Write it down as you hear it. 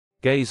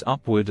Gaze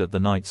upward at the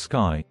night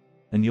sky,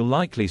 and you'll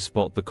likely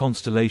spot the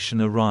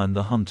constellation Orion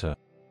the Hunter.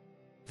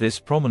 This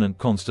prominent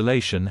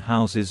constellation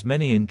houses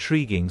many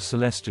intriguing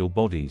celestial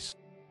bodies.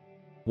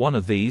 One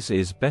of these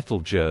is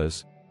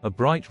Betelgeuse, a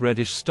bright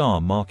reddish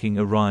star marking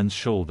Orion's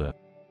shoulder.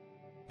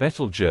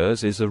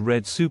 Betelgeuse is a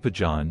red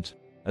supergiant,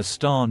 a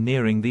star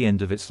nearing the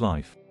end of its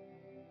life.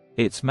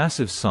 Its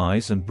massive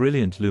size and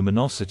brilliant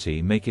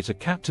luminosity make it a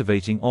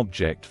captivating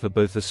object for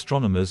both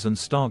astronomers and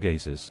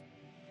stargazers.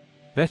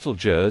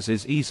 Betelgeuse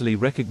is easily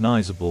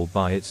recognizable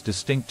by its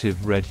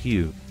distinctive red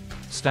hue,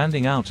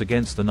 standing out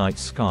against the night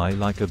sky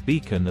like a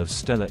beacon of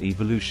stellar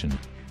evolution.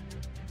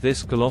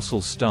 This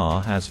colossal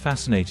star has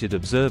fascinated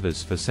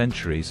observers for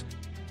centuries,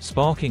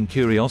 sparking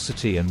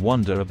curiosity and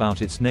wonder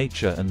about its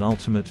nature and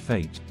ultimate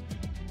fate.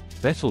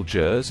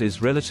 Betelgeuse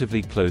is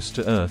relatively close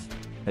to Earth,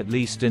 at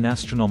least in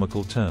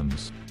astronomical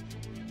terms.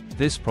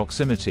 This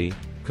proximity,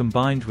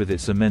 combined with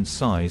its immense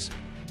size,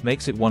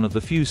 makes it one of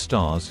the few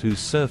stars whose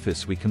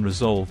surface we can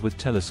resolve with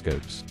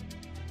telescopes.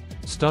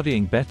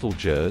 Studying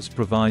Betelgeuse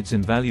provides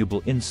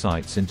invaluable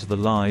insights into the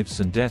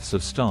lives and deaths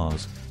of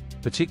stars,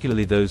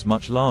 particularly those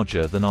much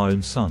larger than our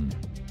own Sun.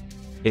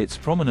 Its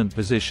prominent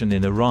position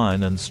in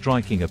Orion and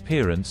striking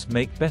appearance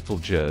make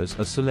Betelgeuse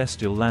a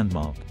celestial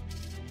landmark.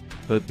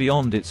 But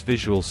beyond its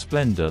visual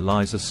splendor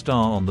lies a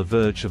star on the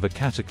verge of a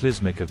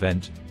cataclysmic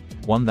event,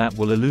 one that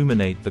will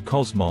illuminate the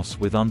cosmos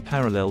with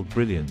unparalleled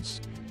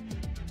brilliance.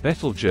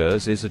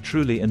 Betelgeuse is a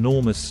truly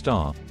enormous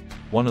star,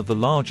 one of the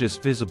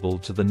largest visible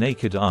to the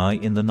naked eye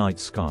in the night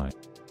sky.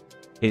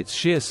 Its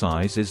sheer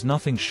size is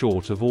nothing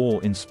short of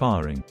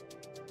awe-inspiring.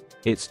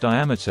 Its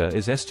diameter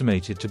is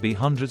estimated to be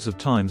hundreds of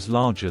times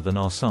larger than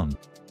our Sun.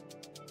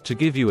 To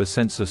give you a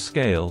sense of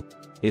scale,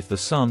 if the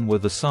Sun were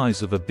the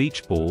size of a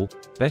beach ball,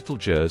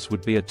 Betelgeuse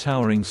would be a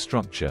towering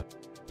structure,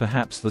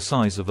 perhaps the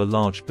size of a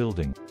large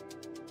building.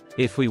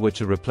 If we were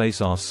to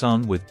replace our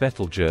Sun with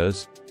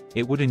Betelgeuse,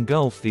 it would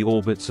engulf the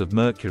orbits of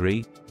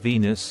Mercury,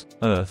 Venus,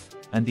 Earth,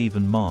 and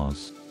even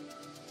Mars.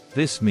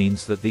 This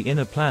means that the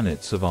inner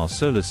planets of our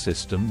solar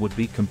system would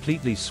be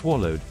completely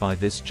swallowed by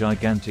this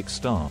gigantic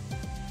star.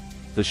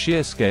 The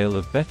sheer scale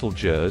of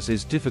Betelgeuse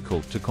is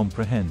difficult to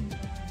comprehend.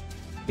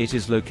 It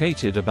is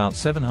located about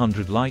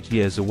 700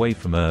 light-years away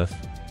from Earth,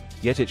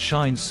 yet it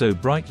shines so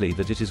brightly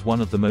that it is one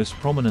of the most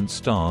prominent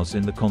stars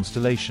in the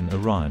constellation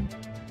Orion.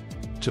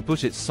 To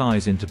put its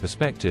size into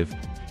perspective,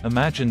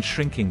 imagine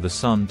shrinking the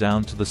Sun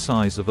down to the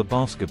size of a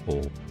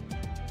basketball.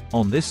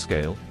 On this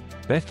scale,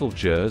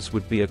 Betelgeuse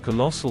would be a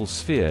colossal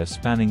sphere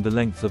spanning the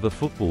length of a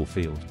football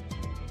field.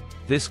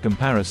 This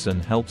comparison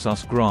helps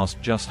us grasp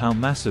just how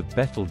massive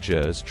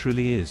Betelgeuse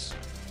truly is.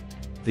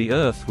 The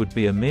Earth would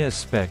be a mere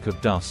speck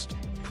of dust,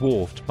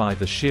 dwarfed by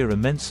the sheer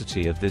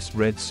immensity of this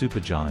red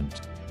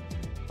supergiant.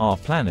 Our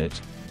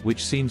planet,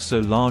 which seems so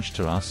large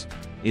to us,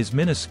 is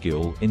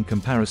minuscule in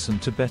comparison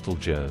to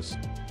Betelgeuse.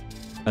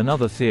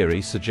 Another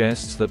theory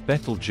suggests that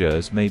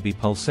Betelgeuse may be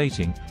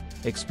pulsating,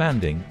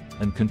 expanding,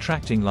 and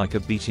contracting like a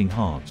beating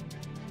heart.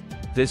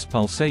 This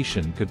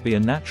pulsation could be a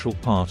natural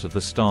part of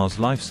the star's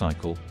life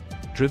cycle,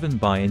 driven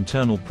by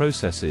internal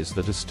processes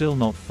that are still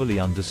not fully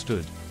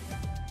understood.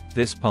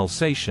 This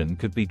pulsation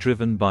could be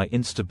driven by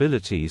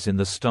instabilities in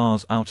the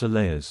star's outer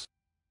layers.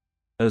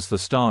 As the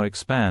star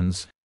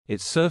expands,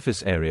 its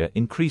surface area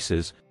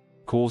increases,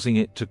 causing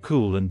it to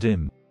cool and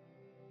dim.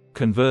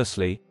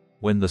 Conversely,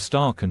 when the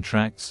star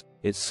contracts,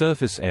 its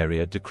surface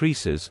area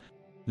decreases,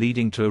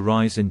 leading to a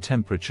rise in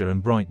temperature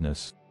and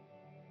brightness.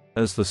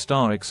 As the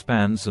star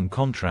expands and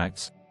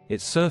contracts,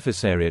 its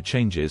surface area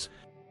changes,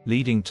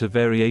 leading to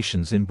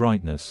variations in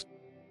brightness.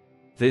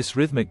 This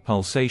rhythmic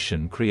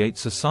pulsation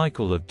creates a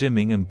cycle of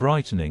dimming and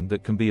brightening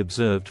that can be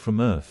observed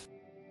from Earth.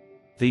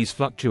 These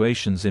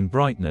fluctuations in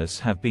brightness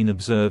have been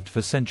observed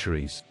for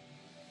centuries.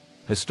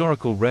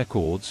 Historical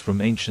records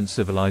from ancient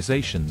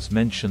civilizations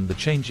mention the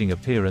changing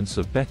appearance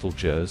of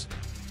Betelgeuse,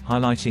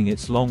 highlighting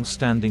its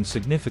long-standing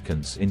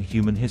significance in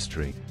human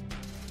history.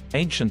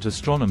 Ancient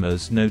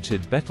astronomers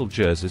noted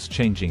Betelgeuse's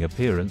changing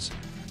appearance,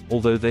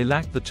 although they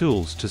lacked the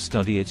tools to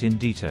study it in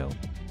detail.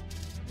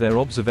 Their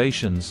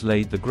observations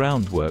laid the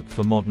groundwork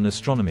for modern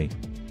astronomy,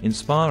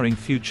 inspiring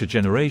future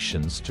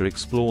generations to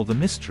explore the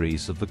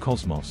mysteries of the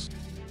cosmos.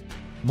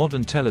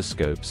 Modern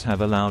telescopes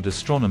have allowed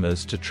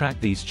astronomers to track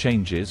these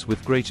changes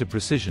with greater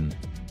precision,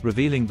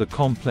 revealing the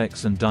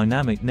complex and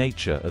dynamic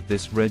nature of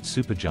this red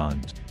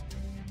supergiant.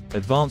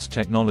 Advanced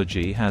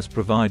technology has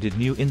provided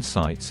new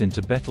insights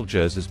into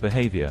Betelgeuse's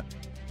behavior,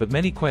 but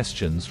many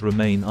questions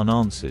remain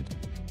unanswered.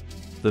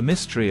 The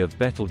mystery of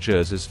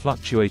Betelgeuse's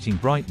fluctuating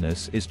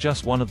brightness is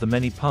just one of the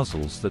many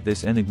puzzles that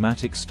this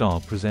enigmatic star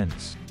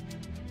presents.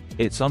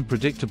 Its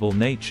unpredictable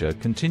nature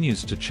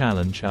continues to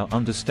challenge our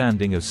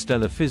understanding of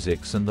stellar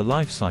physics and the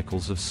life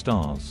cycles of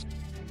stars.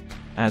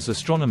 As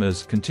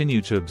astronomers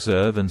continue to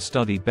observe and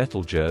study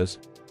Betelgeuse,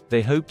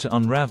 they hope to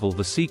unravel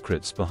the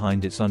secrets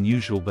behind its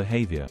unusual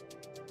behavior.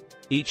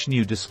 Each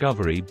new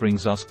discovery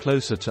brings us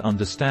closer to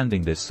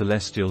understanding this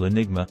celestial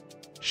enigma,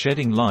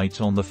 shedding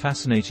light on the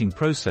fascinating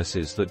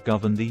processes that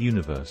govern the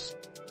universe.